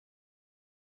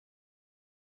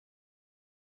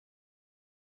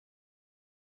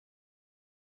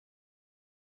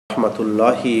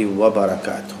rahmatullahi wa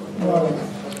barakatuh.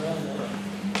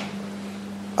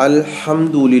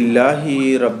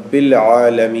 Alhamdulillahi rabbil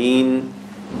alameen.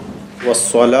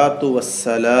 Wassalatu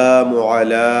wassalamu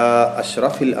ala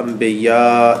ashrafil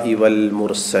anbiya'i wal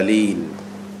mursaleen.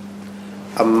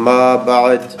 Amma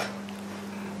ba'd.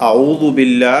 A'udhu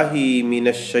billahi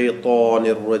minash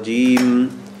shaytanir rajim.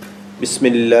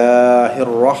 Bismillahir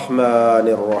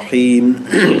rahmanir rahim.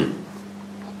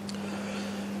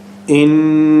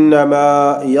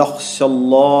 إنما يخشى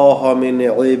الله من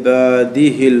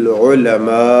عباده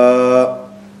العلماء.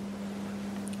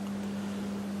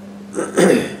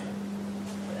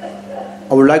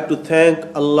 I would like to thank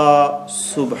Allah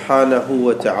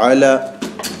subhanahu wa ta'ala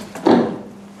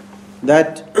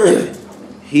that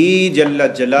He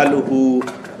Jalla Jalaluhu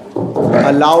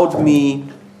allowed me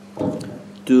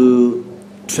to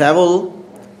travel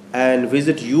and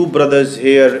visit you brothers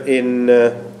here in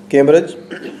Cambridge.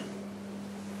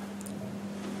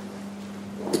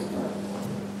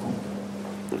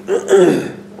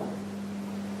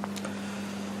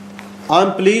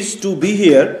 I'm pleased to be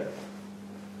here.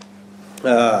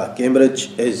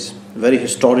 Cambridge is a very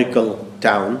historical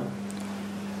town,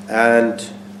 and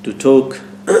to talk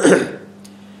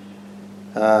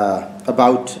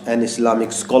about an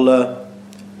Islamic scholar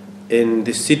in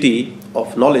the city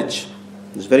of knowledge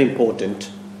is very important.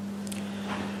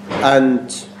 And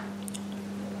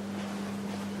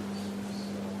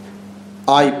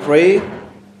I pray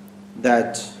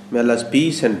that may Allah's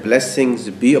peace and blessings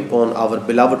be upon our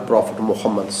beloved Prophet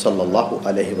Muhammad sallallahu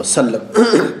alaihi wasallam.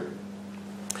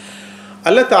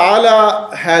 Allah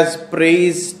Ta'ala has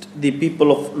praised the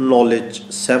people of knowledge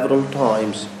several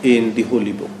times in the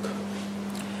Holy Book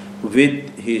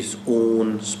with His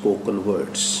own spoken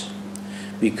words,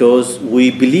 because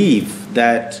we believe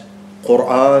that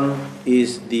Quran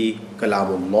is the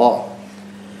Kalamullah,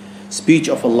 speech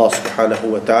of Allah subhanahu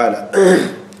wa ta'ala.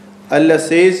 Allah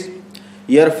says,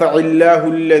 يَرْفَعِ اللَّهُ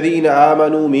الَّذِينَ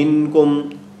آمَنُوا مِنْكُمْ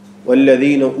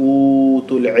وَالَّذِينَ أُوتُوا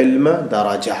الْعِلْمَ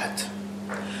دَرَجَاتٍ.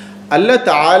 Allah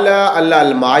Ta'ala, Allah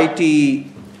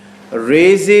Almighty,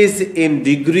 raises in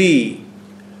degree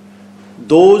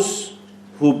those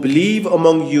who believe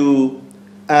among you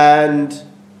and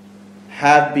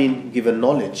have been given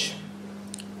knowledge.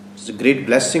 It's a great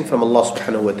blessing from Allah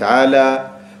subhanahu wa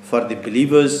ta'ala for the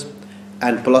believers,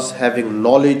 and plus having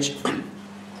knowledge.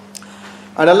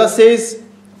 And Allah says,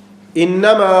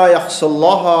 إِنَّمَا يَخْشَى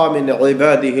اللَّهَ مِنْ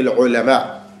عِبَادِهِ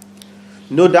الْعُلَمَاءِ.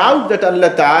 No doubt that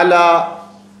Allah Ta'ala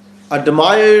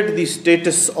admired the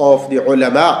status of the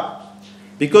ulama,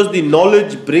 because the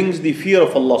knowledge brings the fear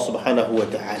of Allah subhanahu wa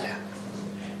ta'ala.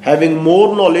 Having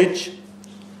more knowledge,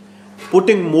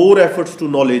 putting more efforts to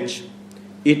knowledge,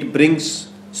 it brings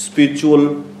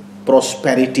spiritual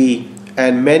prosperity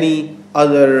and many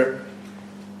other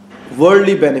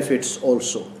worldly benefits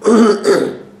also.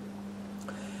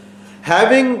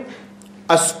 Having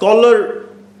a scholar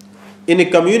in a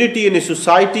community, in a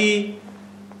society,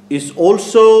 is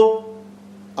also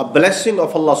a blessing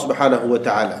of Allah subhanahu wa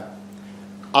ta'ala.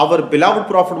 Our beloved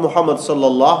Prophet Muhammad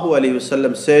sallallahu alayhi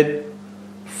wasallam said,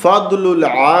 فَضْلُ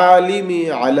الْعَالِمِ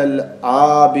عَلَى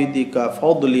الْعَابِدِ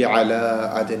كَفَضْلِ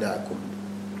عَلَى أَدْنَاكُمْ.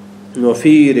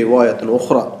 وفي رواية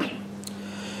أخرى,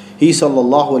 He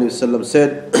sallallahu alayhi wasallam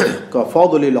said,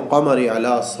 كَفَضْلِ الْقَمَرِ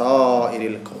عَلَى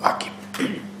سَائِرِ الْكَوَاكِبِ.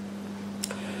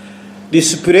 The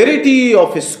superiority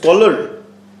of a scholar,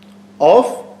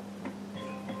 of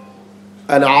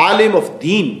an alim of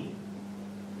deen,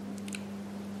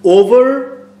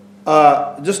 over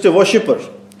just a worshipper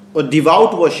or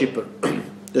devout worshipper.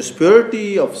 The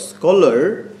superiority of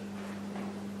scholar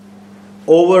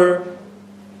over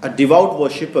a devout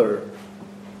worshipper,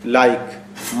 like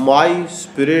my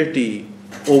superiority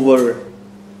over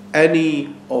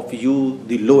any of you,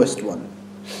 the lowest one.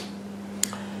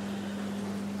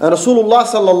 And Rasulullah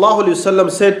sallallahu alaihi wasallam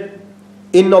said,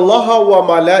 إِنَّ اللَّهَ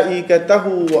وَمَلَائِكَتَهُ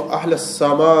وَأَهْلَ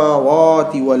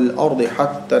السَّمَاوَاتِ وَالْأَرْضِ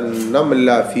حَتَّى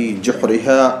النَّمْلَ فِي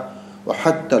جُحْرِهَا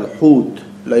وَحَتَّى الْحُوتِ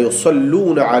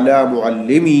لَيُصَلُّونَ عَلَى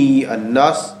مُعَلِّمِي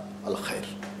النَّاسِ الْخَيْرِ.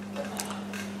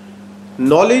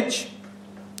 Knowledge,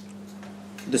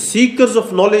 the seekers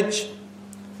of knowledge,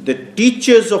 the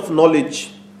teachers of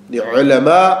knowledge, the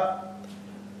ulama,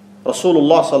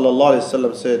 Rasulullah sallallahu alaihi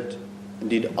wasallam said,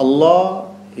 indeed Allah,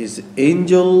 His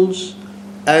angels,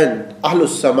 and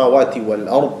Ahlus Samawati wal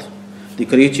Ard, the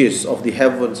creatures of the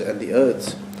heavens and the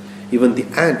earth, even the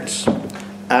ants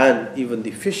and even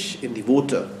the fish in the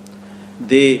water,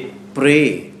 they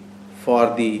pray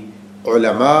for the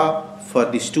ulama, for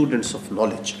the students of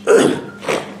knowledge.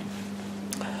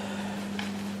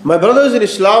 My brothers in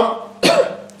Islam,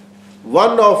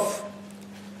 one of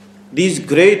these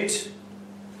great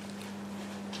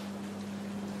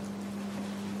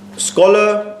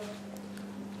scholar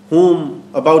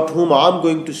about whom I am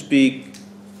going to speak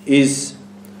is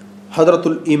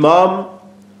Hadratul Imam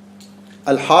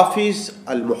Al-Hafiz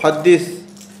Al-Muhaddith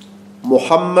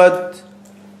Muhammad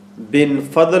bin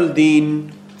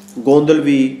Fadl-Din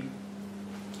Gondalwi.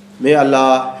 May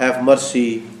Allah have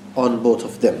mercy on both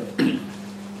of them.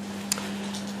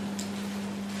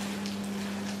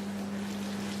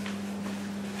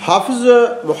 Hafiz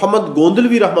Muhammad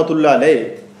Gondalwi Rahmatullah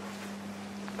alayh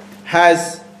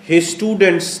has his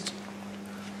students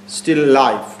still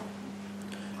alive.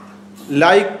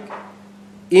 Like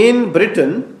in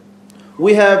Britain,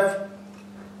 we have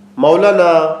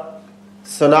Maulana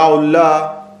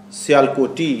Sanaullah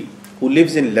Sialkoti, who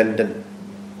lives in London.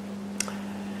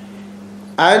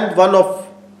 And one of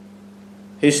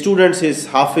his students is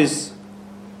Hafiz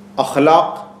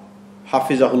Akhlaq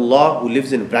Hafizahullah, who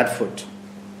lives in Bradford.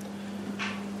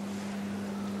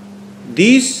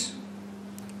 These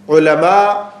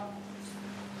ulama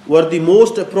were the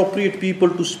most appropriate people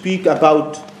to speak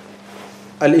about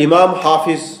Al-Imam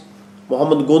Hafiz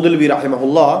Muhammad Gondalwi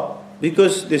rahimahullah,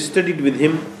 because they studied with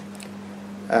him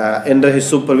under his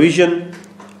supervision,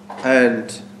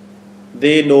 and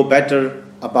they know better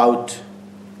about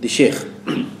the Shaykh.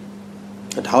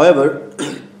 But however,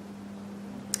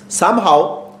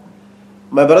 somehow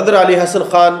my brother Ali Hassan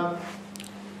Khan,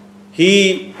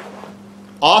 he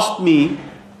asked me,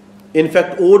 in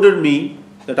fact ordered me,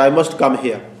 that I must come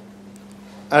here,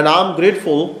 and I am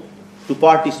grateful to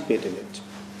participate in it.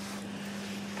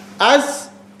 As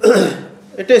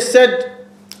it is said,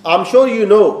 I am sure you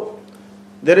know,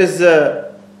 there is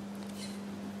an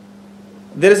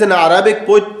Arabic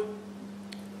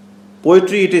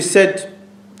poetry. It is said,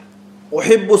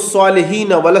 أحب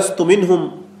الصالحين ولست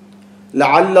منهم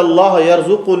لعل الله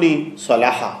يرزقني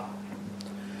صلاحا.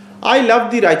 I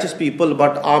love the righteous people,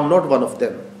 but I am not one of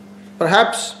them.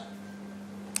 Perhaps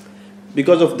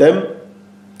because of them,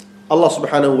 Allah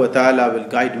subhanahu wa ta'ala will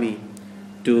guide me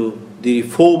to the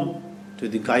reform, to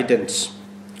the guidance.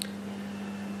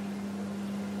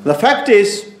 The fact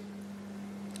is,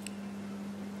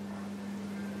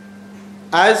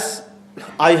 as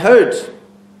I heard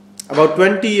about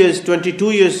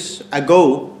 22 years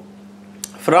ago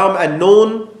from a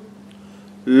known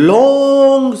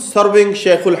long-serving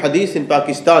Shaykh al-Hadith in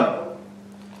Pakistan,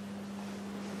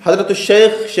 Hadratul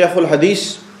Shaykh, Shaykh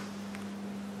al-Hadith,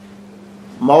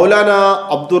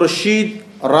 Maulana Abdul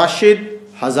Rashid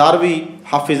Hazarvi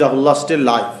Hafizahullah, still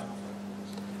alive.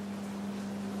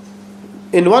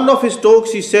 In one of his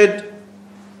talks he said,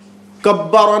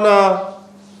 Kabbarana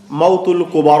Mautul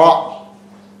Kubara.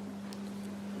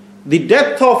 The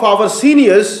death of our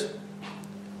seniors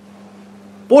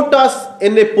put us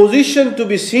in a position to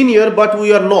be senior, but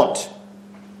we are not.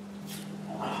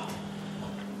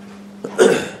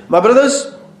 My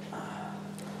brothers,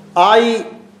 I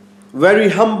very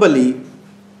humbly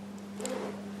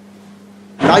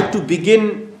like to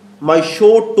begin my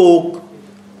short talk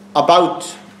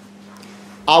about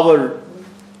our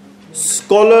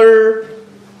scholar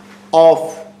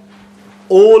of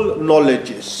all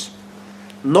knowledges,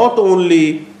 not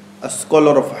only a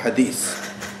scholar of hadith.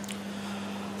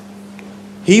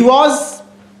 He was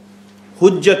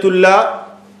Hujjatullah,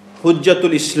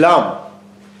 Hujjatul Islam.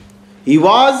 He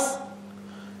was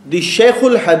the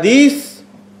Shaykhul Hadith,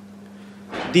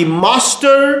 the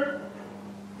master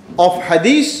of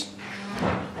hadith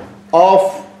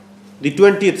of the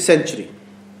 20th century.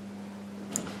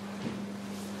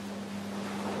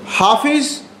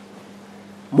 Hafiz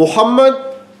Muhammad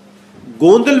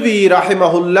Gondalwi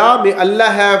rahimahullah, may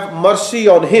Allah have mercy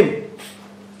on him.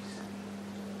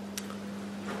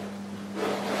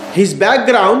 His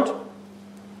background,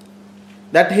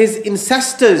 that his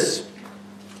ancestors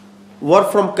were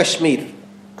from Kashmir,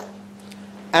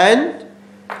 and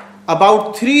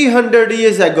about 300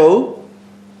 years ago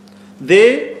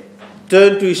they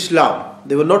turned to Islam.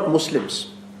 They were not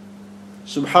Muslims.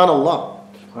 Subhanallah.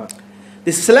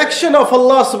 The selection of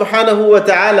Allah subhanahu wa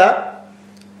ta'ala,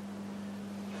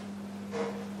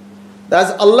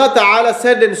 as Allah ta'ala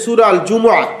said in Surah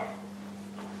Al-Jumu'ah,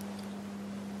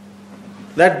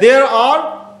 that there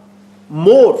are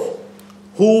more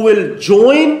who will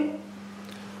join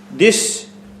this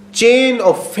chain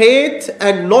of faith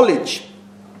and knowledge.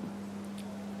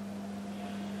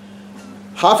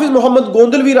 Hafiz Muhammad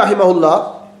Gondalwi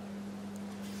rahimahullah,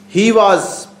 he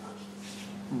was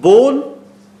born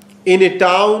in a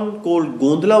town called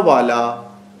Gondalwala,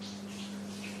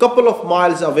 couple of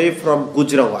miles away from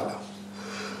Gujranwala.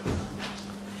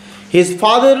 His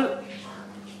father,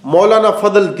 Maulana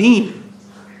Fadl-Din,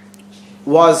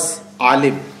 was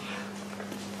alim.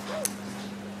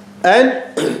 And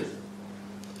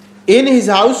in his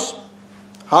house,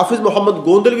 Hafiz Muhammad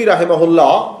Gondalwi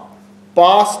rahimahullah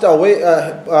passed away,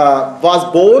 was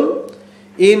born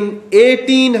in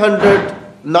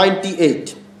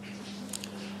 1898.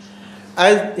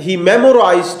 And he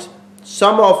memorized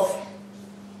some of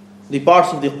the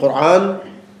parts of the Quran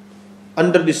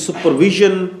under the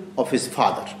supervision of his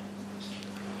father.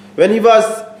 When he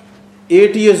was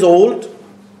 8 years old,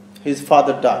 his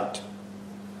father died.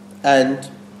 And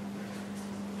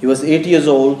he was 8 years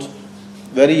old,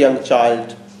 very young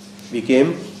child,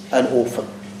 became an orphan.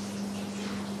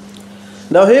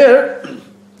 Now here,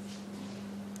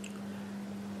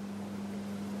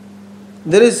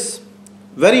 there is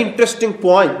very interesting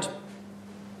point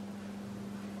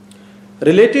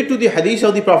related to the hadith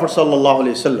of the Prophet sallallahu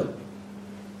alaihi wasallam.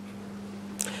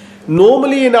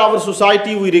 Normally in our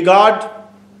society we regard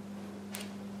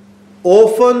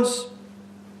orphans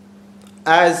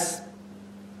as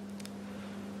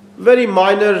very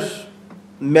minor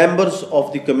members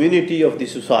of the community, of the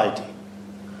society,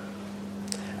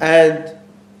 and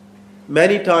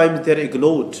many times they are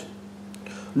ignored.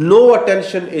 No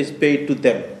attention is paid to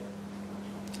them.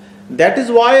 That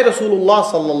is why Rasulullah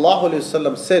sallallahu alaihi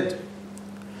wasallam said,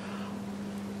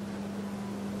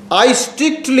 I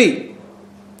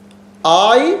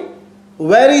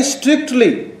very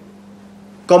strictly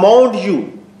command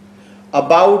you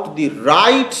about the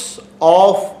rights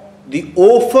of the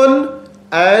orphan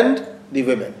and the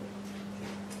women.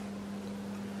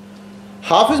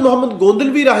 Hafiz Muhammad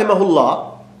Gondalwi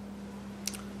rahimahullah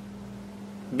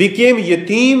became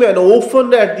yatim and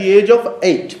orphan at the age of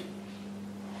 8.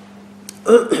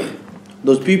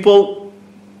 Those people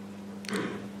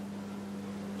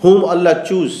whom Allah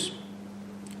choose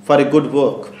for a good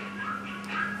work.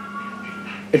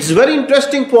 It's a very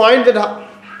interesting point that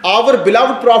our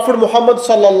beloved Prophet Muhammad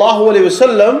sallallahu alaihi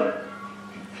wasallam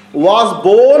was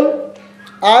born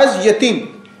as yatim.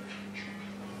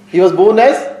 He was born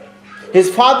as, his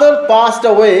father passed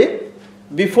away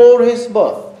before his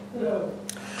birth.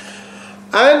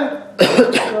 And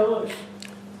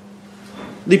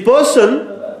the person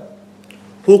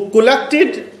who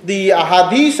collected the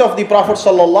hadith of the Prophet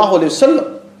sallallahu alaihi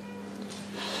wasallam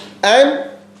and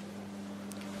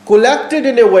collected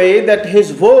in a way that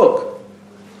his work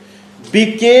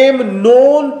became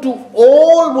known to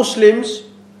all Muslims,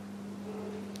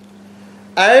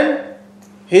 and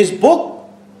his book,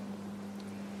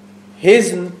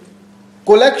 his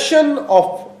collection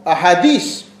of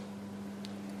hadith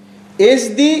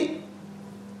is the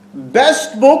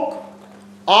best book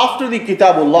after the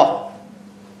Kitabullah,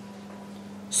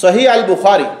 Sahih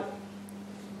al-Bukhari.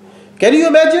 Can you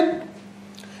imagine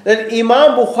that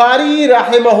Imam Bukhari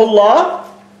rahimahullah,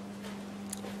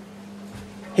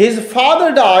 his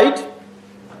father died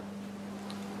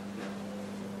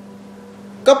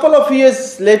couple of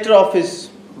years later of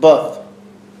his birth,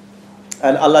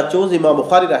 and Allah chose Imam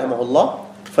Bukhari rahimahullah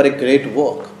for a great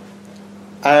work,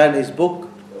 and his book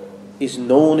is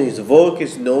known, his work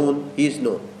is known, he is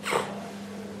known.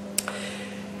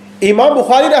 Imam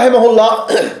Bukhari rahimahullah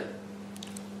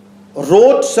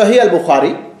wrote Sahih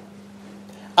al-Bukhari,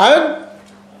 and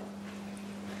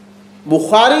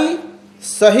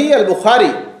Sahih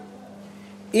al-Bukhari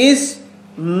is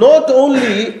not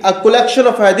only a collection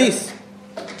of hadith.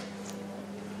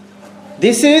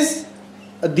 This is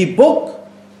the book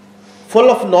full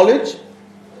of knowledge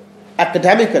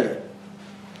academically.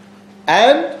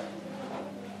 And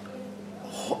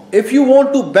if you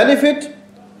want to benefit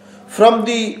from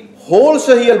the whole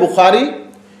Sahih al-Bukhari,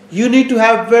 you need to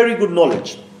have very good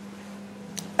knowledge.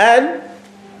 And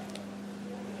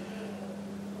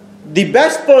the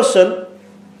best person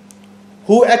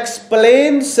who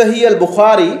explained Sahih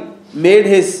al-Bukhari, made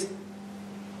his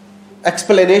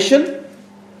explanation,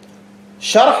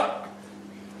 sharh,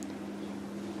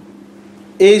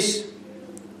 is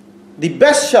the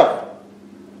best sharh,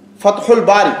 Fathul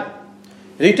Bari,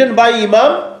 written by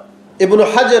Imam Ibn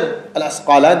Hajar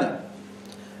al-Asqalani.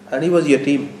 And he was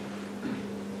yatim.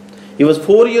 He was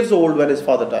 4 years old when his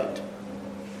father died.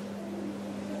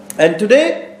 And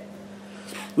today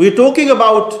we're talking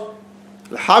about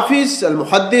Hafiz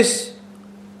al-Muhaddis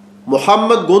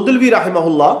Muhammad Gondalwi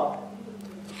rahimahullah.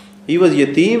 He was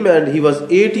yatim and he was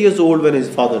 8 years old when his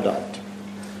father died.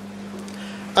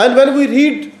 And when we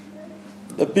read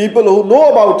the people who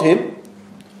know about him,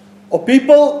 or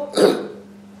people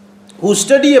who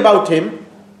study about him,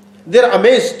 they're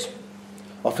amazed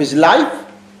of his life,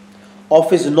 of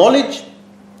his knowledge,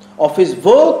 of his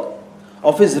work,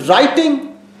 of his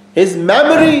writing, his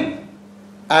memory,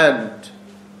 and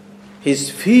his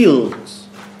fields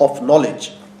of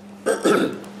knowledge.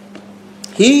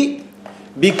 he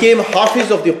became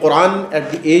Hafiz of the Quran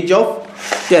at the age of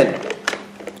 10.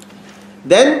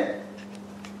 Then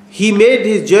he made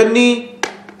his journey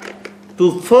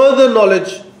to further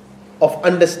knowledge of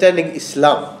understanding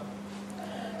Islam,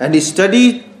 and he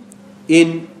studied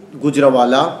in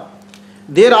Gujranwala.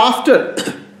 Thereafter,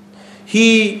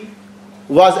 he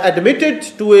was admitted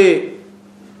to a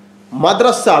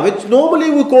madrasa, which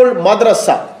normally we call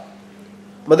Madrasa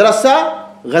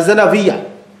Ghazanaviya,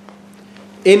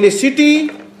 in a city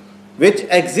which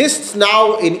exists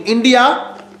now in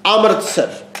India, Amritsar.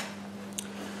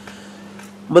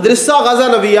 Madrasa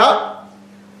Ghazanaviya,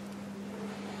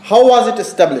 how was it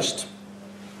established?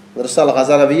 Madrasa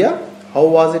Ghazanaviya, how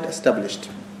was it established?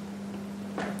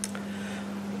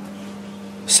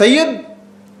 Sayyid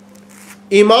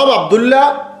Imam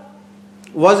Abdullah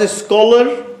was a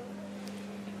scholar,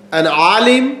 an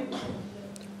alim,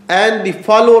 and the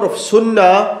follower of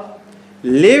Sunnah,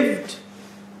 lived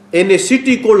in a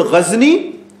city called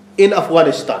Ghazni in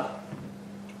Afghanistan.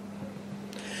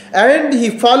 And he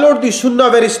followed the Sunnah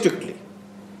very strictly.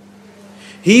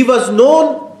 He was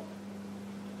known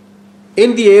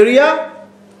in the area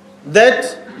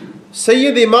that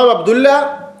Sayyid Imam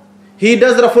Abdullah, he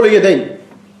does Raful Yadain.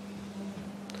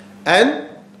 And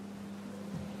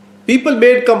people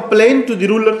made complaint to the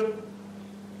ruler,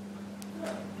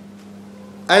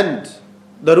 and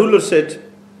the ruler said,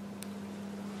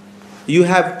 you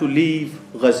have to leave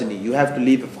Ghazni, you have to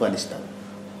leave Afghanistan.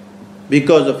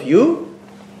 Because of you,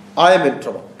 I am in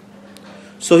trouble.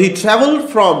 So he traveled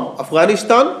from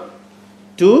Afghanistan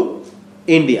to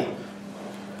India,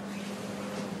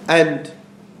 and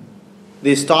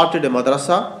they started a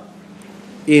madrasa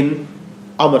in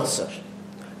Amritsar.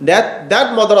 That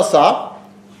madrasa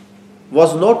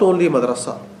was not only a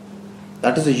madrasa,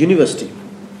 that is a university.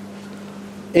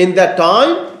 In that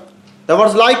time, that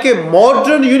was like a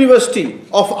modern university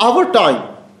of our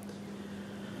time.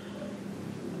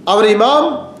 Our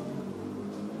Imam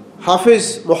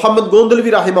Hafiz Muhammad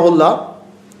Gondalwi rahimahullah,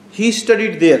 he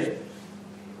studied there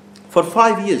for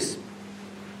 5 years.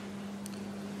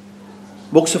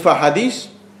 Books of hadith,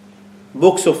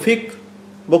 books of fiqh,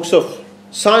 books of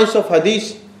science of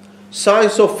hadith,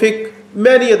 science of fiqh,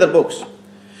 many other books.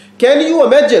 Can you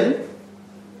imagine?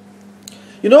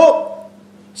 You know,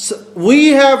 if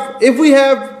we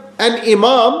have an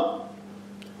imam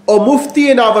or mufti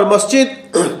in our masjid,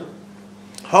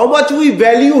 how much we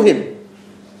value him.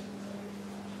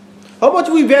 How much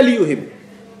we value him.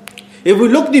 If we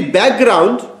look the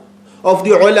background of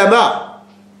the ulama,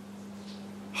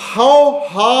 how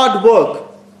hard work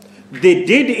they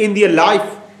did in their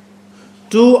life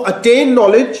to attain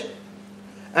knowledge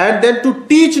and then to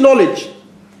teach knowledge.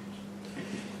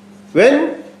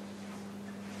 When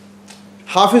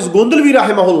Hafiz Gondalwi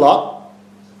rahimahullah,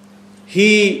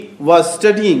 he was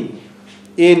studying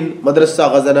in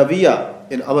Madrasa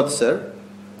Ghazanaviya in Amritsar,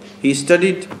 he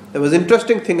studied, there was an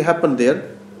interesting thing happened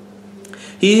there.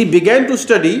 He began to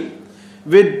study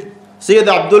with Sayyid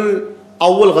Abdul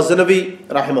Awwal Ghazanavi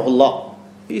rahimahullah.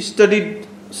 He studied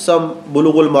some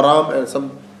Bulughul Maram and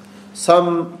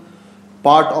some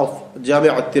part of Jami'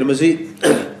 at-Tirmizi,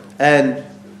 and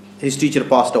his teacher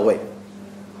passed away.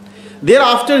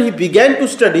 Thereafter, he began to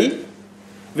study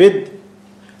with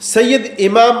Sayyid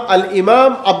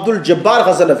Al-Imam Abdul Jabbar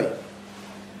Ghazanavi.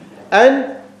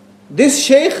 And this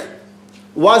Shaykh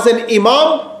was an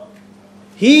Imam.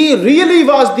 He really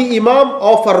was the Imam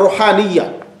of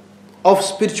Ruhaniyya, of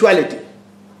spirituality,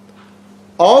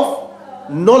 of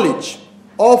knowledge,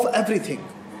 of everything.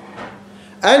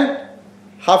 And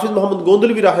Hafiz Muhammad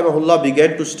Gondalwi rahimahullah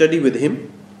began to study with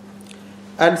him.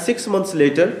 And 6 months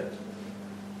later,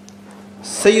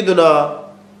 Sayyiduna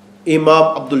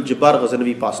Imam Abdul Jabbar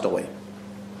Ghazanavi passed away.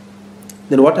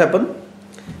 Then what happened?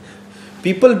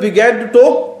 People began to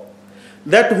talk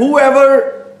that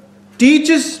whoever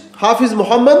teaches Hafiz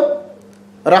Muhammad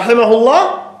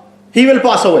rahimahullah, he will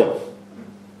pass away.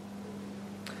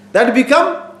 That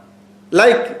become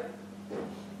like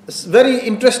very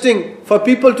interesting for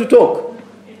people to talk.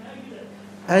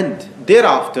 And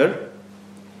thereafter,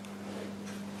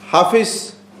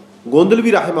 Hafiz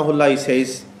Gondalwi rahimahullah, he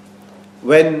says,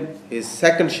 when his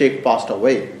second Shaykh passed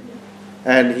away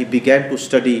and he began to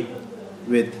study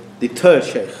with the third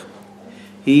Shaykh,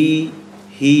 he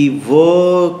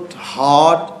worked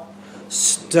hard,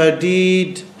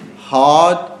 studied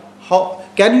hard.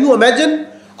 Can you imagine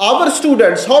our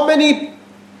students, how many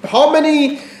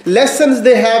lessons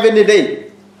they have in a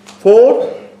day?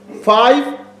 4,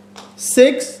 5,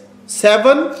 6,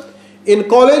 7, in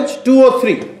college 2 or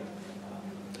 3.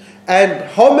 And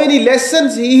how many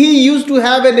lessons he used to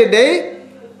have in a day?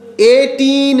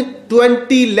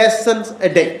 18-20 lessons a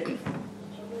day.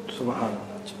 Subhanallah.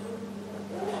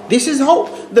 This is how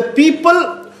the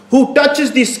people who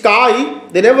touches the sky,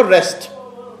 they never rest.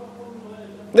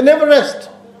 They never rest.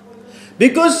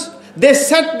 Because they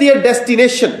set their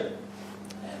destination.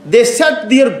 They set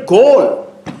their goal.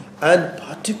 And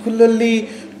particularly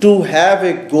to have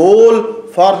a goal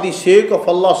for the sake of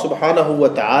Allah subhanahu wa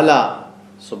ta'ala.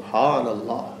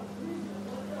 Subhanallah.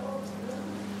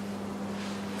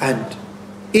 And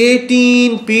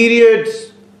 18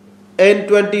 periods in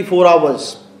 24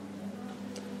 hours.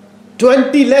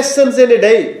 20 lessons in a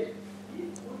day.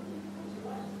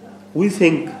 We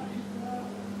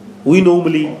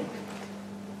normally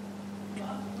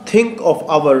think of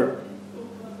I'm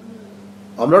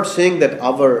not saying that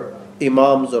our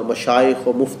imams or mashayikh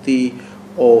or mufti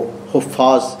or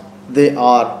huffaz, they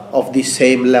are of the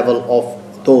same level of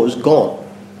those gone.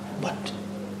 But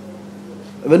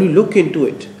when we look into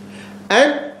it,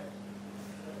 and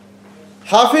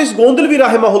Hafiz Gondalwi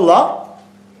rahimahullah,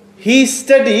 he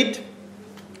studied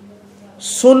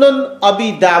Sunan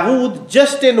Abi Dawood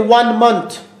just in 1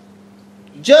 month.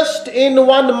 Just in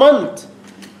 1 month.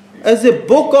 As a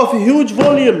book of huge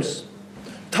volumes.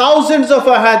 Thousands of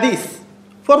ahadith.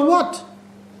 For what?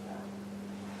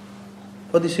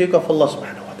 For the sake of Allah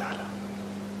subhanahu wa ta'ala.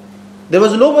 There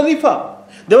was no wazifa.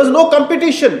 There was no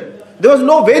competition. There was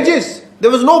no wages.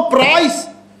 There was no prize.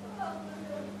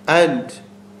 And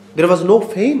there was no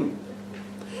fame.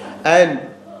 And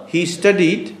he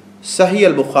studied Sahih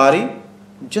al-Bukhari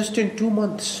just in 2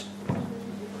 months.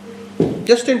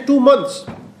 Just in 2 months.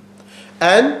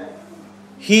 And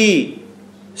he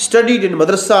studied in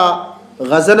Madrasa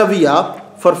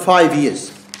Ghazanaviyah for 5 years.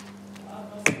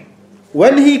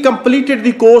 When he completed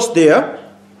the course there,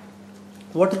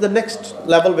 what is the next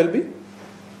level will be?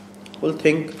 We'll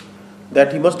think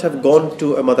that he must have gone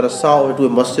to a madrasa or to a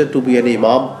masjid to be an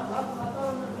imam.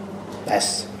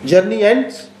 Yes. Journey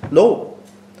ends? No.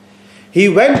 He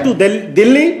went to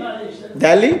Delhi,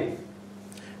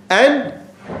 and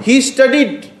he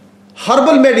studied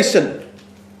herbal medicine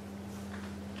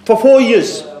for 4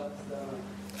 years.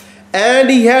 And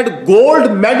he had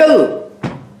gold medal,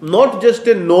 not just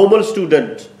a normal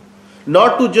student,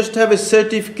 not to just have a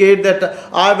certificate that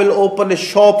I will open a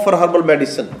shop for herbal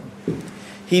medicine.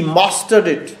 He mastered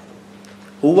it.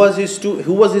 Who was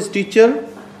his teacher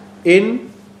in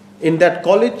that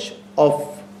college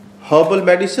of herbal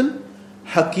medicine?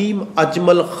 Hakim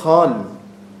Ajmal Khan.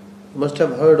 You must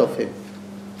have heard of him.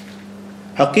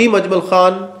 Hakim Ajmal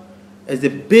Khan is a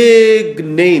big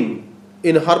name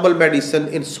in herbal medicine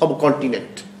in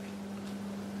subcontinent.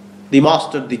 The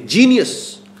master, the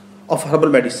genius of herbal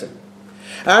medicine.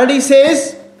 And he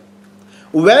says,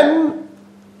 when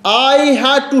I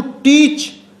had to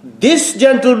teach this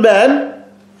gentleman,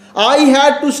 I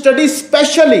had to study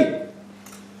specially.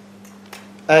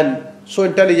 And so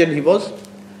intelligent he was.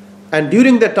 And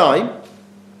during that time,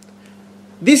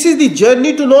 this is the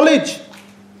journey to knowledge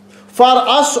for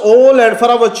us all and for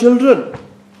our children.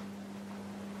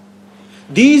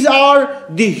 These are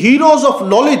the heroes of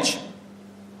knowledge.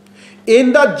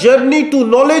 In the journey to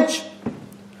knowledge,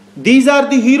 these are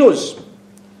the heroes.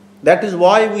 That is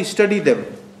why we study them.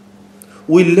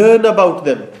 We learn about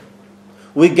them.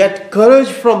 We get courage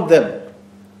from them.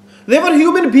 They were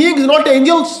human beings, not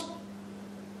angels.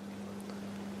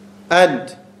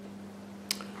 And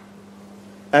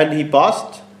he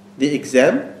passed the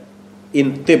exam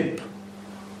in Tib,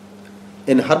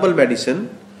 in herbal medicine,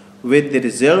 with the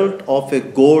result of a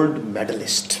gold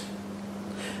medalist.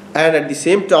 And at the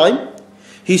same time,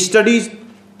 he studies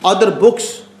other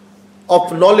books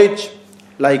of knowledge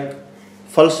like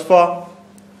falsafa,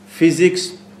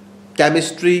 physics,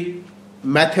 chemistry,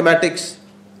 mathematics,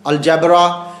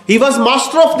 algebra. He was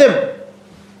master of them.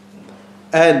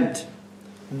 And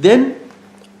then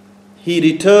he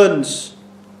returns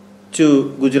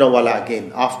to Gujranwala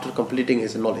again after completing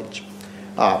his knowledge,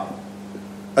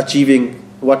 achieving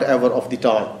whatever of the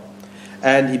time.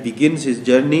 And he begins his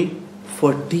journey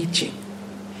for teaching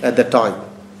at the time.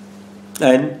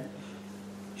 And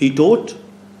he taught,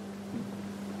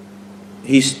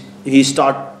 he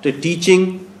started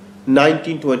teaching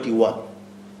 1921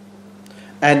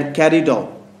 and carried on.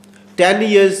 10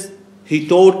 years he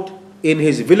taught in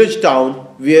his village town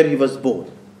where he was born.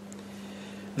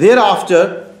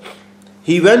 Thereafter,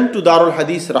 he went to Darul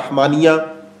Hadith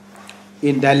Rahmaniya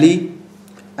in Delhi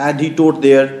and he taught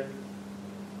there.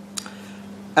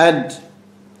 And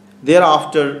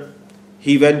thereafter,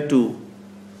 he went to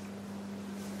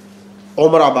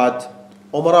Omarabad.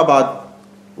 Omarabad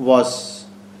was,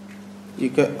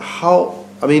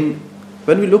 when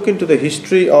we look into the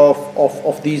history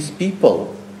of these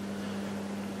people,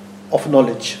 of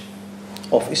knowledge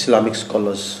of Islamic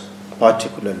scholars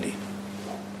particularly.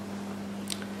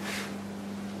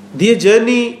 Their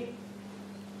journey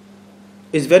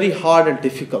is very hard and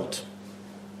difficult.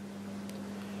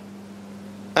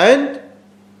 And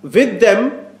with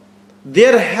them,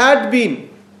 there had been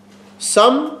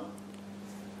some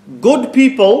good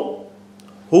people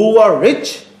who were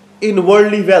rich in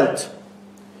worldly wealth.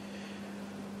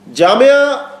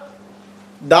 Jamia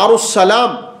Darus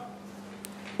Salam,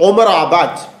 Omar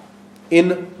Abad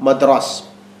in Madras,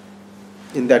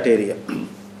 in that area,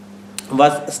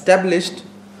 was established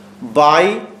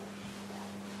by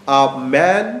a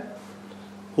man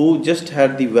who just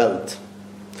had the wealth.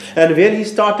 And where he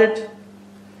started?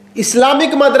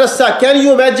 Islamic madrasa. Can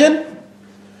you imagine?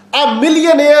 A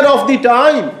millionaire of the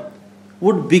time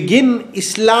would begin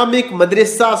Islamic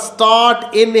madrasa,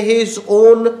 start in his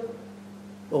own,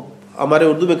 हमारे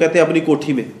उर्दू में कहते हैं अपनी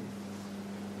कोठी में,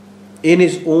 in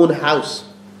his own house,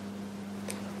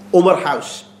 Umar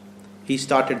house. He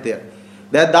started there.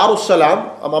 That Darus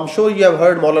Salam, I'm sure you have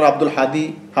heard Maulana Abdul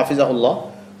Hadi,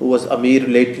 Hafizahullah, who was Amir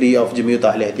lately of Jamiat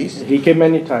Ahl Hadith. He came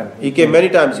many times. He came many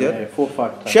times here. Yeah, 4 or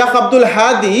 5 times. Shaykh Abdul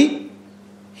Hadi,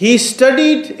 he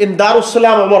studied in Darus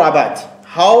Salam Umar Abad.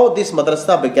 How this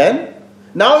madrasa began?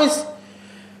 Now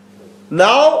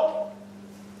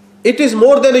it is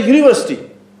more than a university.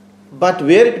 But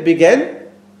where it began?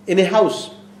 In a house.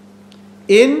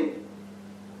 In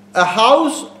a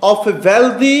house of a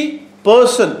wealthy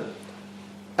person.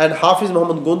 And Hafiz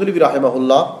Muhammad Gondalwi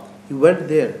rahimahullah, he went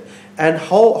there. And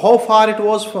how far it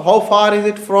was? How far is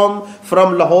it from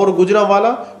Lahore,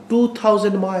 Gujranwala?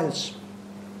 2,000 miles.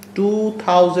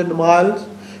 2,000 miles.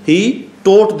 He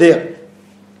taught there.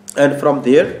 And from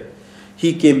there,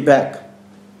 he came back.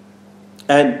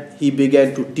 And he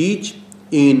began to teach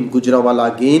in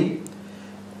Gujranwala again.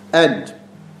 And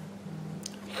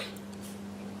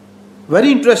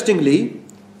very interestingly,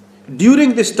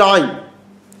 during this time,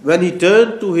 when he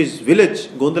turned to his village,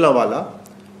 Gondalwala,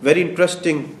 very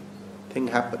interesting thing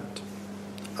happened.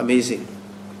 Amazing.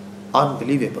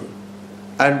 Unbelievable.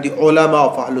 And the ulama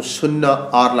of Ahlus Sunnah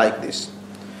are like this.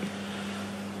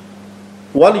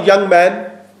 One young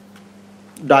man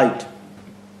died.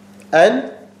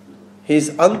 And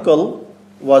his uncle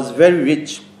was very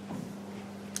rich,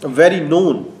 very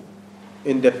known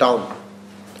in the town.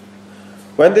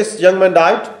 When this young man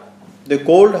died, they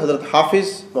called Hazrat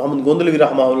Hafiz Muhammad Gondalwi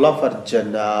rahmahullah for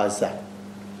janazah.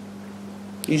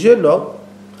 He said, no,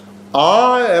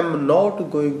 I am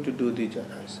not going to do the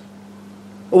janazah.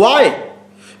 Why?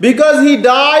 Because he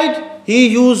died, he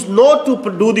used not to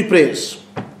do the prayers.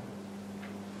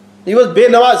 He was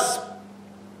benawaz.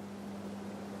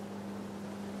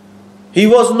 He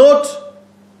was not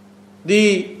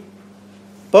the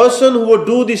person who would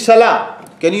do the salah.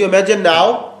 Can you imagine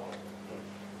now?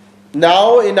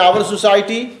 Now in our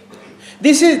society,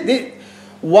 this is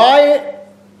why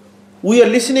we are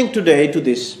listening today to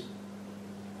this,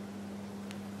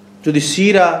 to the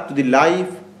seerah, to the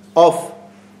life of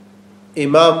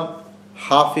Imam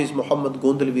Hafiz Muhammad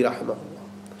Gondalwi rahimahullah.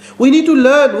 We need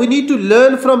to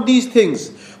learn from these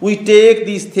things. We take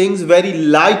these things very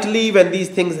lightly when these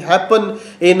things happen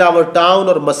in our town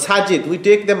or masajid. We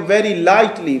take them very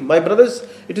lightly. My brothers,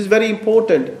 it is very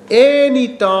important.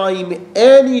 Any time,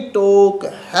 any talk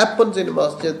happens in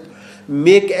masjid,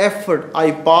 make effort.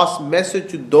 I pass message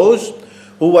to those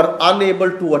who were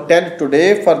unable to attend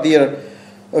today for their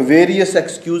various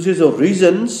excuses or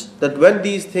reasons, that when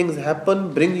these things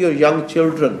happen, bring your young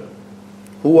children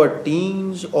who are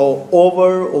teens or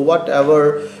over or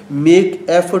whatever, make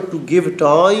effort to give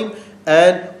time,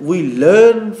 and we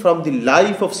learn from the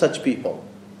life of such people.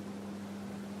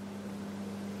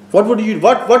 What would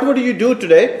you do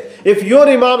today if your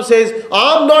imam says,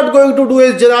 I'm not going to do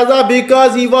his janazah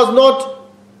because he was not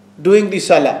doing the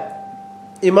salah?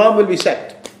 Imam will be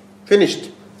sacked.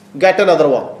 Finished. Get another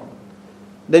one.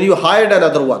 Then you hired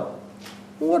another one.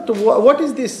 What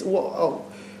is this?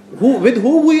 With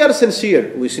who we are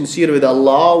sincere? We sincere with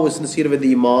Allah, we sincere with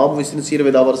the Imam, we sincere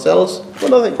with ourselves? For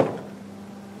nothing.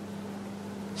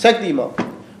 Sack the Imam.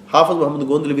 Hafiz Muhammad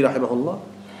Gondalwi rahimahullah,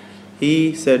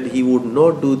 he said he would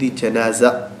not do the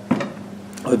janazah.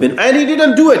 And he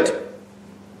didn't do it.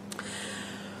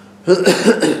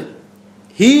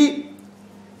 He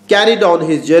carried on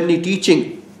his journey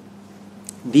teaching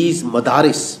these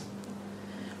madaris,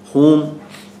 whom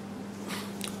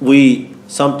we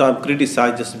sometimes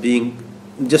criticize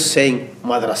just saying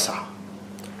madrasa.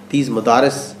 These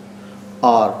madaris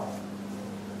are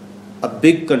a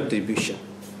big contribution,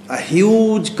 a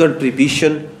huge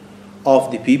contribution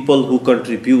of the people who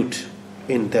contribute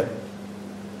in them.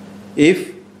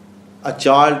 If a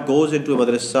child goes into a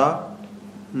madrasa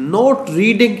not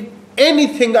reading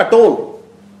anything at all,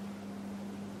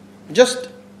 just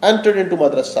entered into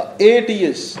madrasa, 8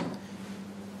 years,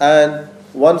 and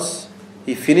once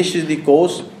he finishes the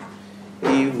course,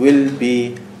 he will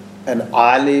be an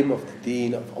alim of the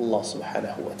deen of Allah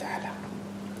subhanahu wa ta'ala.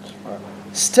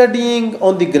 Studying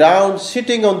on the ground,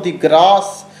 sitting on the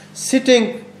grass,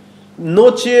 sitting,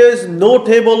 no chairs, no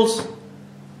tables,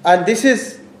 and this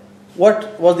is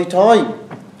what was the time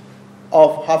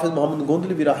of Hafiz Muhammad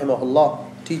Gondalwi rahimahullah,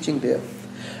 teaching there.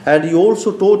 And he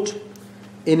also taught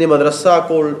in a madrasa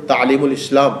called Ta'limul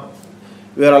Islam,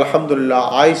 where alhamdulillah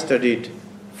I studied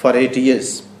for 8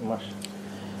 years.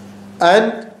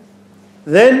 And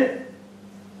then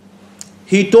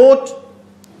he taught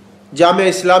Jamia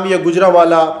Islamia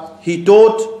Gujranwala, he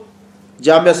taught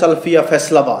Jamia Salafia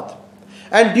Faisalabad.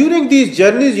 And during these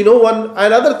journeys,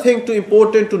 another thing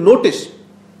important to notice,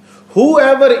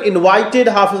 whoever invited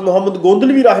Hafiz Muhammad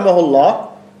Gondalwi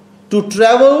rahimahullah to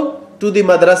travel to the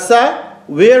madrasa,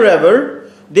 wherever,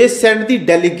 they send the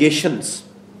delegations.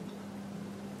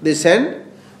 They send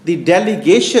the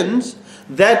delegations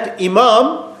that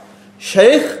Imam,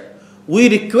 Shaykh, we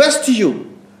request you,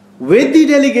 with the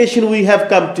delegation we have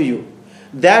come to you,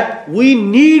 that we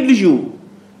need you,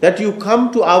 that you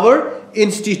come to our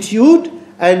institute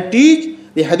and teach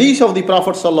the hadith of the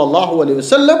Prophet sallallahu alaihi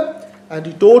wasallam. And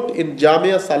he taught in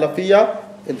Jamia Salafia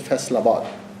in Faisalabad.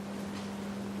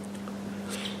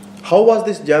 How was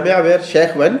this Jamia where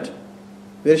Shaykh went?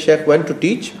 Where Shaykh went to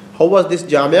teach? How was this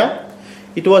Jamia?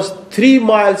 It was 3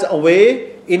 miles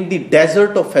away in the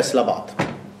desert of Faisalabad.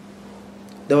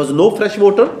 There was no fresh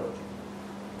water.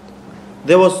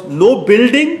 There was no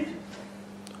building.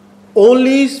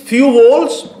 Only few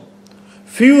walls,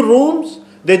 few rooms.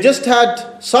 They just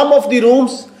had some of the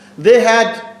rooms. They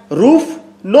had roof,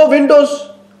 no windows,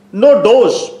 no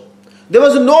doors. There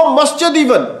was no masjid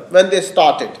even when they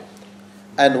started.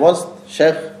 And once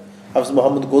Shaykh Hafiz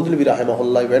Muhammad Gondalwi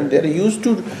rahimahullah went there, he used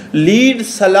to lead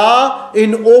salah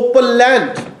in open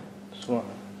land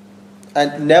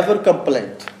and never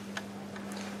complained.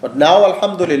 But now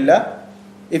alhamdulillah,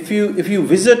 if you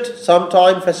visit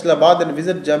sometime Faisalabad and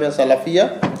visit Jamia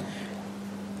Salafia,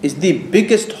 it's the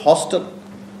biggest hostel.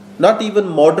 Not even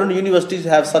modern universities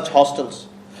have such hostels.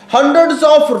 Hundreds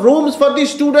of rooms for the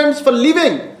students for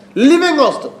living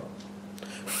hostel.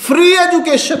 Free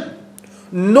education,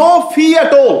 no fee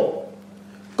at all.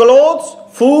 Clothes,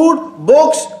 food,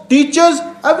 books, teachers,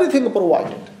 everything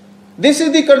provided. This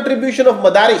is the contribution of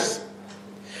Madaris.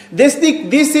 This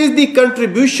is the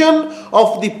contribution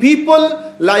of the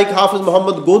people like Hafiz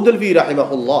Muhammad Gondalwi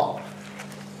rahimahullah.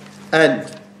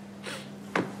 And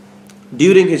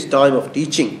during his time of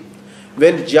teaching,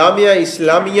 when Jamia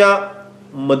Islamia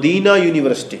Medina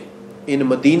University in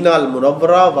Medina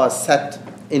Al-Munawwara was set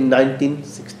in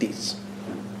 1960s,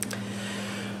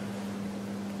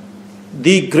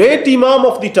 the great Imam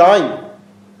of the time,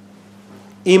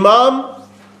 Imam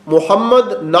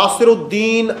Muhammad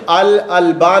Nasiruddin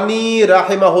Al-Albani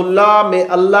rahimahullah, may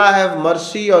Allah have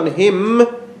mercy on him,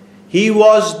 he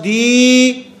was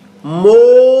the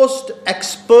most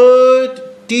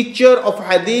expert teacher of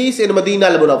hadith in Medina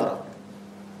Al-Munawwara.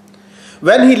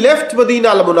 When he left Medina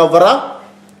Al-Munawwara,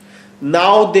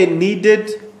 now they needed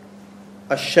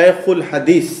a Shaykhul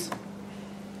Hadith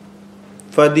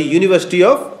for the University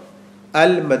of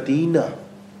Al-Madinah.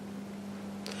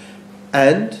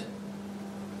 And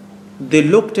they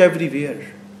looked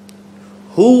everywhere.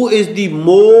 Who is the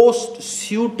most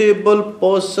suitable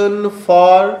person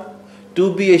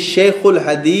to be a Shaykhul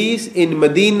Hadith in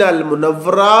Medina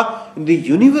Al-Munawwara, in the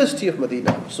University of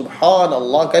Medina?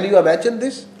 Subhanallah, can you imagine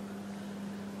this?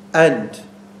 And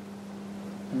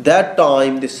that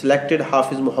time they selected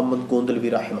Hafiz Muhammad Gondalwi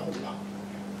rahimahullah.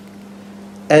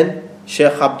 And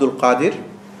Shaykh Abdul Qadir,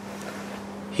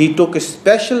 he took a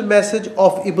special message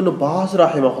of Ibn Baz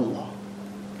rahimahullah.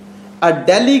 A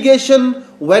delegation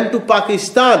went to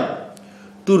Pakistan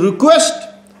to request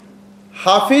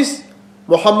Hafiz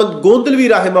Muhammad Gondalwi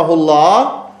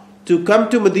rahimahullah to come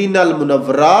to Medina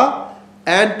Al-Munawwara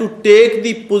and to take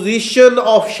the position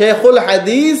of Shaykhul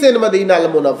Hadith in Medina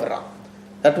Al-Munawwara.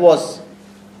 That was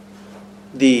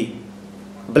the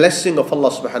blessing of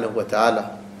Allah subhanahu wa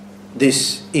ta'ala.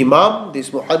 This Imam, this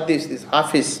Muhaddis, this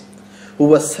Hafiz, who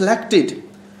was selected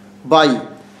by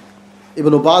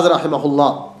Ibn Baz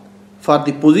rahimahullah for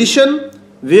the position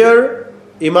where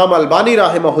Imam Albani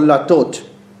rahimahullah taught.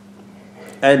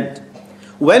 And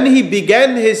when he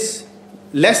began his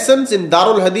lessons in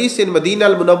Darul Hadith in Medina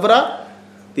Al-Munawwara,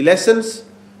 the lessons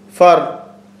for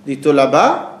the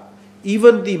Tulaba,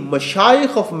 even the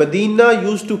Mashayikh of Medina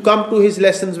used to come to his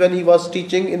lessons when he was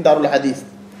teaching in Darul Hadith.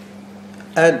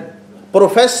 And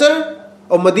Professor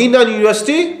of Medina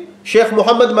University, Shaykh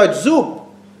Muhammad Majzoub,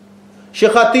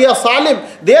 Shaykh Atiyah Salim,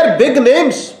 they are big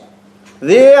names.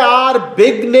 They are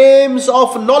big names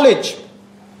of knowledge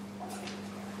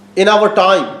in our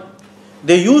time.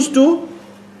 They used to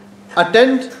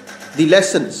attend the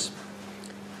lessons.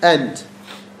 And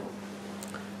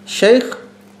Shaykh,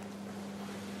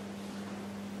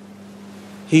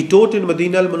 he taught in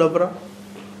Medina al-Munawwara,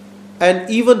 and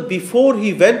even before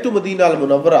he went to Medina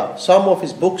al-Munawwara, some of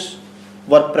his books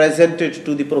were presented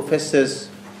to the professors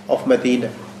of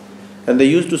Medina. And they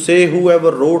used to say,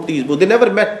 whoever wrote these books, they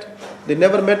never met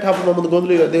Hafiz Muhammad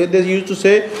Gondalwi. They used to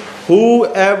say,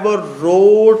 whoever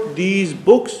wrote these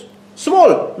books,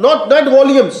 small, not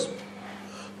volumes,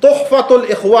 Tuhfatul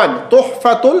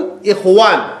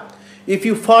Ikhwan. If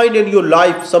you find in your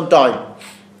life sometime,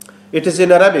 it is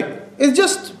in Arabic. It's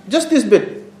just this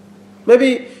bit.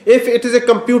 Maybe if it is a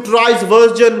computerized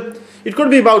version, it could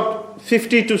be about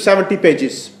 50 to 70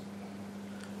 pages.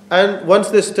 And once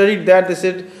they studied that, they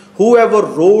said, whoever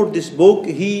wrote this book,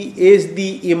 he is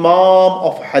the Imam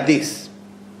of Hadith.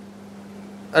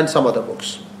 And some other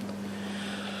books.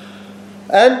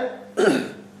 And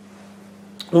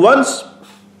once,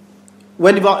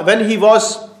 when he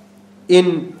was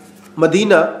in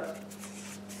Medina,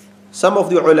 some of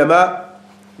the ulama,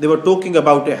 they were talking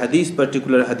about a hadith,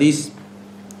 particular hadith,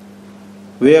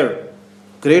 where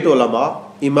great ulama,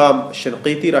 Imam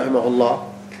Shanqiti rahimahullah,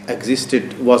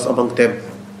 was among them.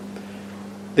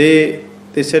 They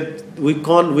said, we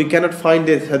cannot find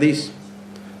this hadith.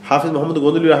 Hafiz Muhammad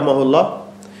Gondalwi rahimahullah,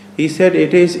 he said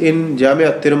it is in Jami'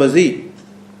 at-Tirmidhi.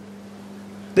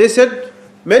 They said,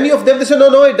 many of them, they said,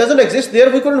 no, it doesn't exist there,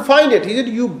 we couldn't find it. He said,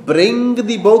 you bring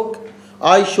the book,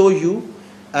 I show you.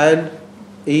 And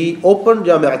he opened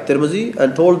Jami' at-Tirmidhi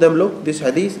and told them, look, this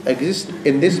hadith exists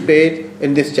in this page,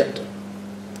 in this chapter.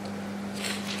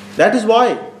 That is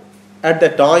why, at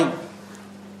that time,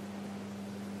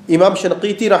 Imam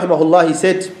Shanqiti rahimahullah, he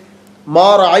said,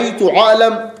 ما رأيت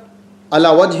عالم على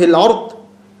وجه الأرض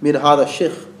من هذا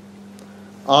الشيخ.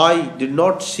 I did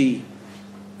not see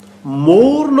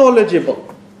more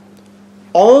knowledgeable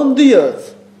on the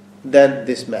earth than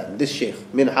this man, this Shaykh,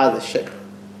 min hadha Shaykh.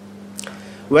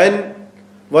 When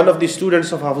one of the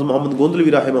students of Hafiz Muhammad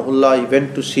Gondalwi rahimahullah, he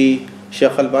went to see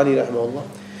Shaykh Albani rahimahullah.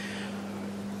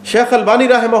 Shaykh Albani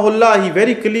rahimahullah, he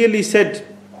very clearly said,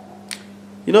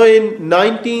 in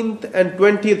 19th and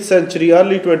 20th century,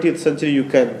 early 20th century, you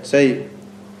can say,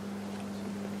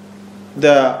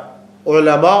 the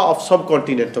ulama of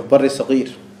subcontinent of Barr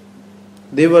Saghir,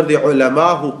 they were the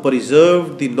ulama who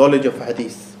preserved the knowledge of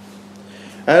hadith.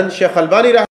 And Shaykh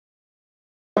Albani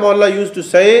rahimahullah used to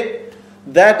say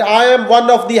that I am one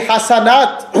of the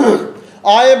hasanat,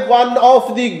 I am one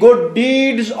of the good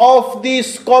deeds of the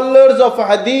scholars of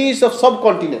hadith of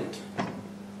subcontinent.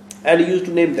 And he used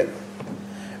to name them.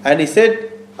 And he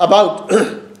said about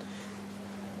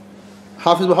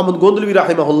Hafiz Muhammad Gondalwi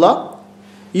rahimahullah,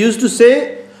 he used to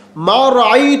say, ما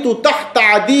رأيت تحت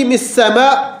عديم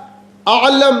السماء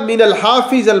أعلم من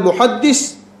الحافظ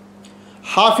المحدث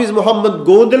حافظ محمد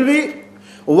Gondalwi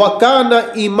وكان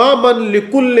إماما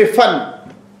لكل فن.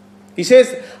 He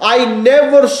says, I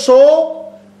never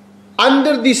saw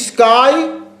under the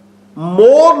sky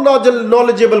more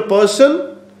knowledgeable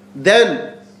person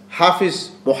than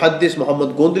Hafiz Muhaddis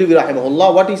Muhammad Gondalwi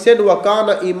rahimahullah. What he said,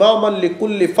 وَكَانَ إِمَامًا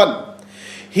لِكُلِّ فَنٍ.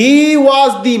 He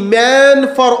was the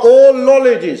man for all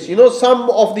knowledges. Some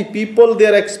of the people, they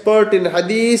are expert in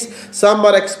hadith, some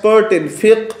are expert in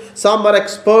fiqh, some are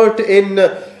expert in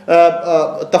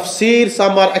tafsir,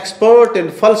 some are expert in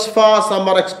falsafa, some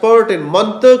are expert in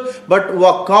mantiq, but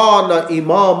وَكَانَ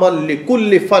إِمَامًا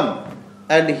لِكُلِّ فَنٍ.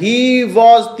 And he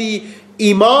was the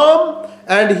imam,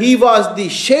 and he was the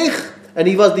shaykh, and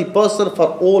he was the person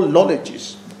for all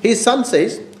knowledges. His son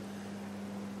says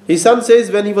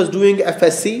when he was doing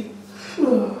FSC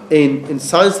in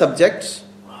science subjects,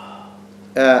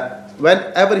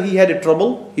 whenever he had a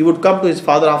trouble, he would come to his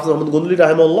father, Hafiz Muhammad Gondalwi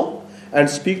rahimahullah, and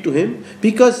speak to him,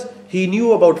 because he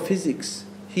knew about physics,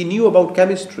 he knew about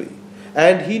chemistry,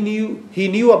 and he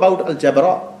knew about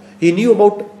algebra, he knew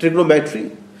about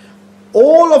trigonometry.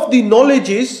 All of the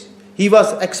knowledges, he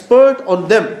was expert on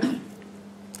them.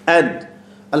 And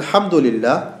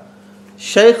Alhamdulillah,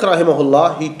 Shaykh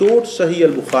rahimahullah, he taught Sahih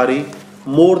al-Bukhari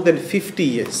more than 50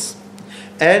 years.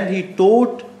 And he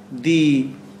taught the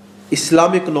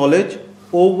Islamic knowledge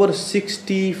over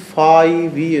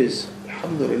 65 years.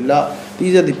 Alhamdulillah.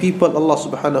 These are the people, Allah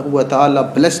subhanahu wa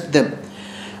ta'ala blessed them.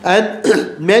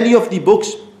 And many of the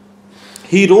books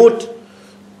he wrote,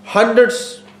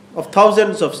 hundreds of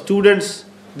thousands of students,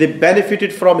 they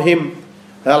benefited from him.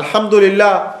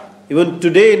 Alhamdulillah, even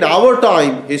today in our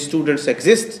time, his students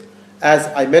exist. As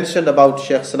I mentioned about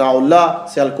Shaykh Sanaullah,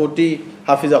 Sialkoti,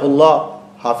 Hafizahullah,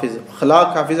 Hafiz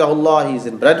Khalaq, Hafizahullah, he's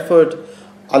in Bradford,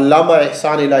 Allama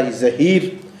Ihsanillah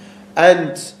Zahir,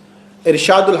 and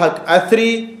Irshadul Haq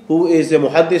Athri, who is a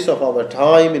muhaddis of our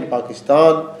time in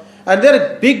Pakistan. And there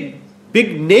are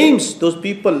big names, those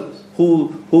people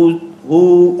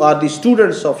who are the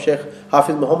students of Shaykh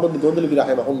Hafiz Muhammad Gondalwi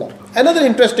rahimahullah. Another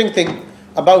interesting thing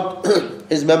about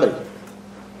his memory.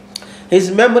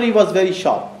 His memory was very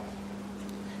sharp.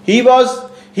 He was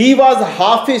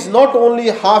Hafiz, not only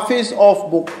Hafiz of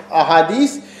book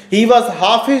Ahadith, he was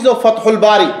Hafiz of Fathul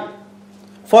Bari.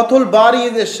 Fathul Bari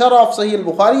is a Sharh of Sahih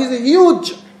al-Bukhari, is a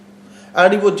huge.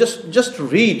 And he would just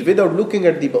read without looking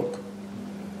at the book.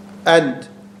 And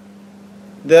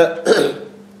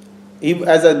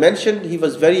as I mentioned, he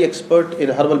was very expert in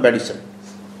herbal medicine.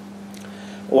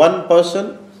 One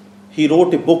person, he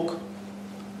wrote a book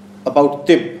about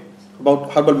tib,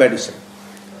 about herbal medicine.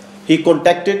 He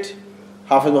contacted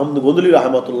Hafiz Muhammad Gondalwi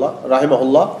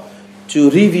rahimahullah to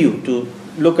review, to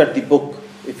look at the book,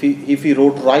 if he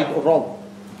wrote right or wrong.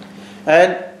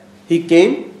 And he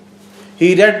came,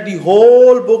 he read the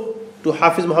whole book to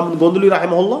Hafiz Muhammad Gondalwi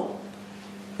rahimahullah,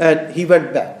 and he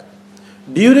went back.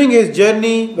 During his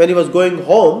journey, when he was going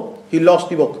home, he lost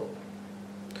the book.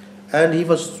 And he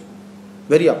was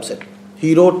very upset.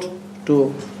 He wrote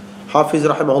to Hafiz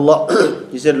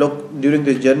rahimahullah, he said, look, during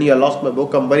this journey I lost my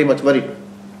book, I'm very much worried.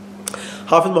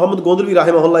 Hafiz Muhammad Gondalwi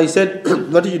rahimahullah, he said,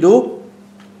 what did you do?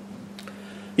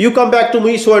 You come back to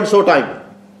me so and so time.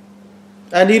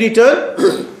 And he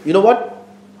returned. You know what?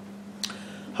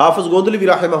 Hafiz Gondalwi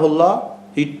rahimahullah,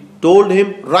 he told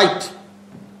him, write.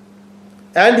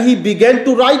 And he began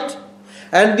to write.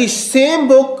 And the same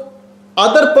book,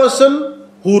 other person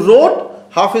who wrote,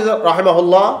 Hafiz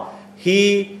rahimahullah,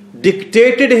 he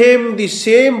dictated him the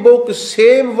same book,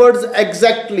 same words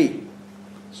exactly.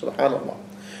 Subhanallah.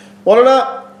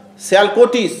 Maulana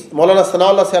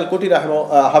Sanaullah Sialkoti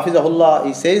Hafizahullah,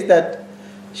 he says that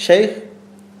Shaykh,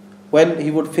 when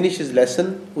he would finish his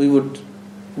lesson, we would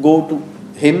go to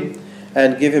him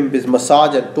and give him his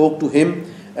massage and talk to him,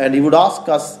 and he would ask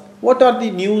us, what are the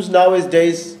news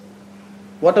nowadays?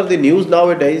 What are the news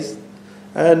nowadays?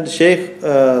 And Shaykh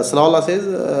Sanaullah says,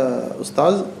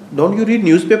 Ustaz, don't you read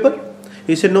newspaper?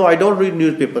 He said, no, I don't read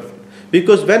newspaper.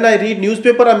 Because when I read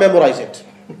newspaper, I memorize it.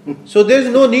 So there is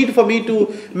no need for me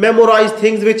to memorize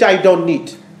things which I don't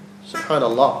need.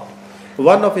 Subhanallah.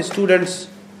 One of his students,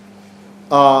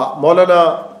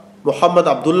 Maulana Muhammad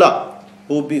Abdullah,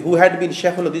 who had been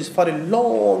Shaykh al-Hadith for a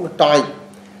long time,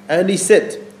 and he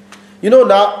said,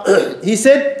 he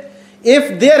said,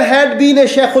 if there had been a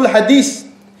Shaykh al-Hadith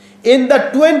in the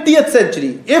 20th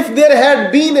century, if there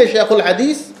had been a Shaykh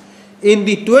al-Hadith in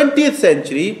the 20th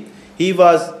century, he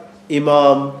was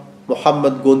Imam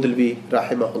Muhammad Gondalwi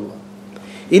rahimahullah.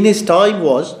 In his time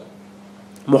was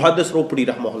Muhaddis Ropudi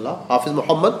rahimahullah, Hafiz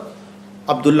Muhammad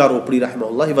Abdullah Ropudi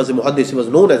rahimahullah. He was a Muhaddis, he was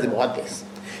known as a Muhaddis.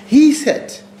 He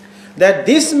said that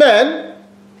this man,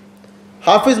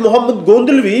 Hafiz Muhammad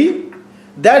Gondalwi,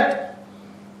 that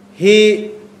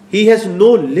he has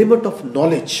no limit of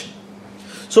knowledge.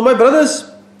 So my brothers,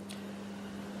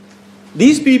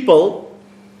 these people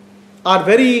are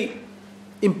very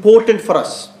important for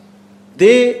us.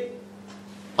 They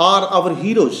are our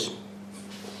heroes.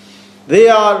 They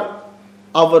are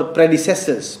our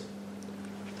predecessors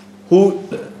who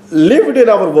lived in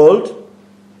our world,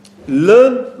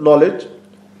 learned knowledge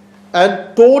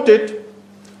and taught it,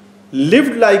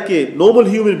 lived like a normal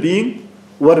human being,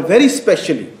 were very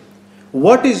specially.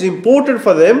 What is important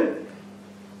for them,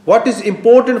 what is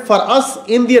important for us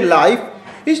in their life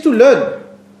is to learn,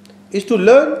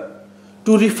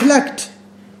 to reflect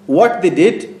what they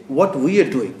did, what we are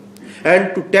doing,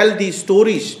 and to tell these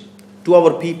stories to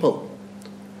our people,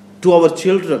 to our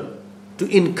children, to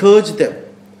encourage them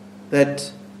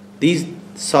that these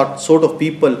sort of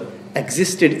people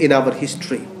existed in our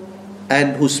history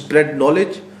and who spread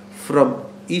knowledge from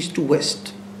east to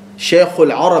west. Shaykh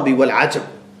al-Arabi wal-Ajam,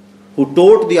 who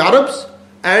taught the Arabs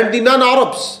and the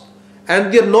non-Arabs,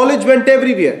 and their knowledge went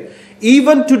everywhere.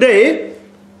 Even today,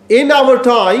 in our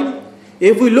time,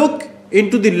 if we look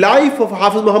into the life of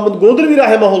Hafiz Muhammad Gondalwi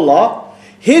rahimahullah,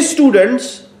 his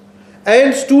students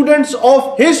and students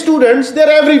of his students, they're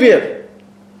everywhere.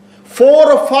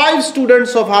 4 or 5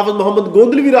 students of Hafiz Muhammad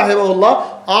Gondalwi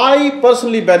rahimahullah, I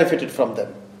personally benefited from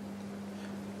them.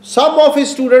 Some of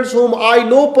his students whom I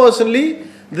know personally,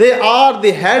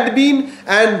 they had been,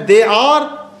 and they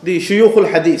are the Shuyukh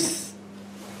al-Hadith.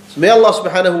 So may Allah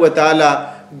subhanahu wa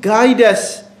ta'ala guide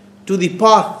us to the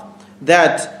path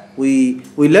that we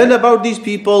learn about these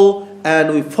people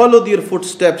and we follow their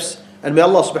footsteps, and may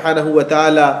Allah subhanahu wa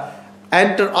ta'ala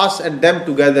enter us and them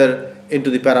together into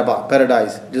the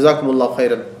paradise. Jazakumullah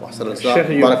khairan. Shaykh,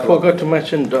 you forgot to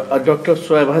mention Dr.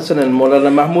 Suhaib Hassan and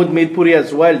Maulana Mahmood Mirpuri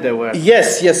as well. They were.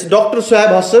 Yes. Dr. Suhaib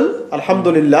Hassan,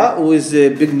 alhamdulillah, who is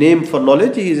a big name for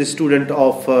knowledge. He is a student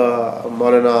of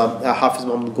Maulana Hafiz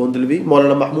Muhammad Gondalwi.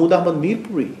 Maulana Mahmood Ahmad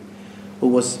Mirpuri, who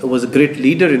was a great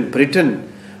leader in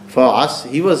Britain for us.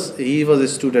 He was a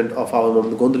student of our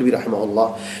Muhammad Gondalwi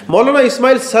rahimahullah. Maulana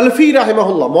Ismail Salafi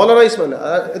rahimahullah. Maulana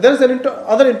Ismail. There is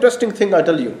other interesting thing I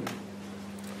tell you.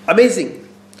 Amazing.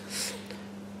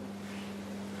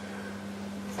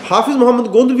 Hafiz Muhammad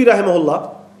Gondalwi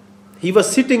rahimahullah, he was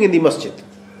sitting in the masjid.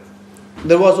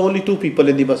 There was only two people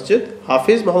in the masjid,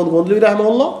 Hafiz Muhammad Gondalwi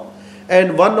rahimahullah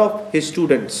and one of his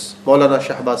students, Maulana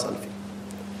Shahbaz Salafi.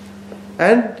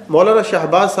 And Maulana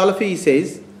Shahbaz Salafi, he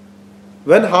says,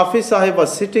 when Hafiz Sahib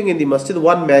was sitting in the masjid,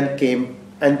 one man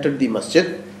entered the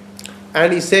masjid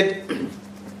and he said,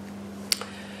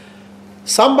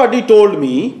 somebody told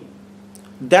me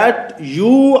that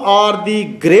you are the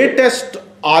greatest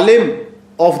alim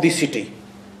of the city,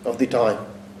 of the time.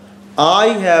 I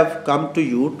have come to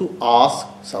you to ask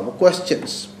some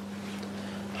questions.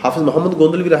 Hafiz Muhammad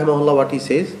Gondalwi rahimahullah, what he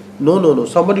says? No,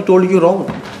 somebody told you wrong.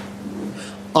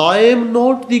 I am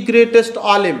not the greatest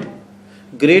alim.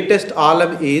 Greatest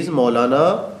alim is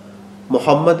Maulana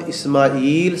Muhammad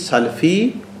Ismail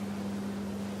Salafi.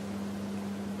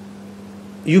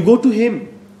 You go to him.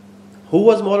 Who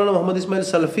was Maulana Muhammad Ismail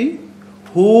Salafi?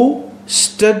 Who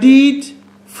studied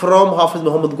from Hafiz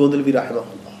Muhammad Gondalwi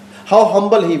rahimahullah. How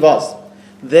humble he was.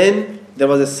 Then there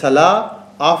was a salah.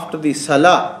 After the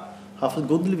salah, Hafiz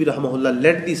Gondalwi rahimahullah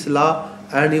led the salah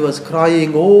and he was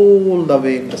crying all the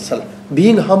way in the salah.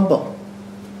 Being humble.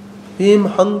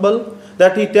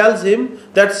 That he tells him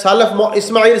that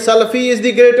Ismail Salafi is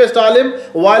the greatest alim,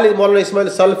 while Maulana Ismail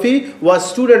Salafi was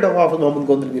student of Hafiz Muhammad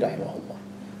Gondalwi rahimahullah.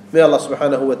 May Allah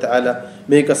subhanahu wa ta'ala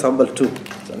make us humble too.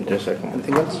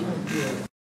 Anything else?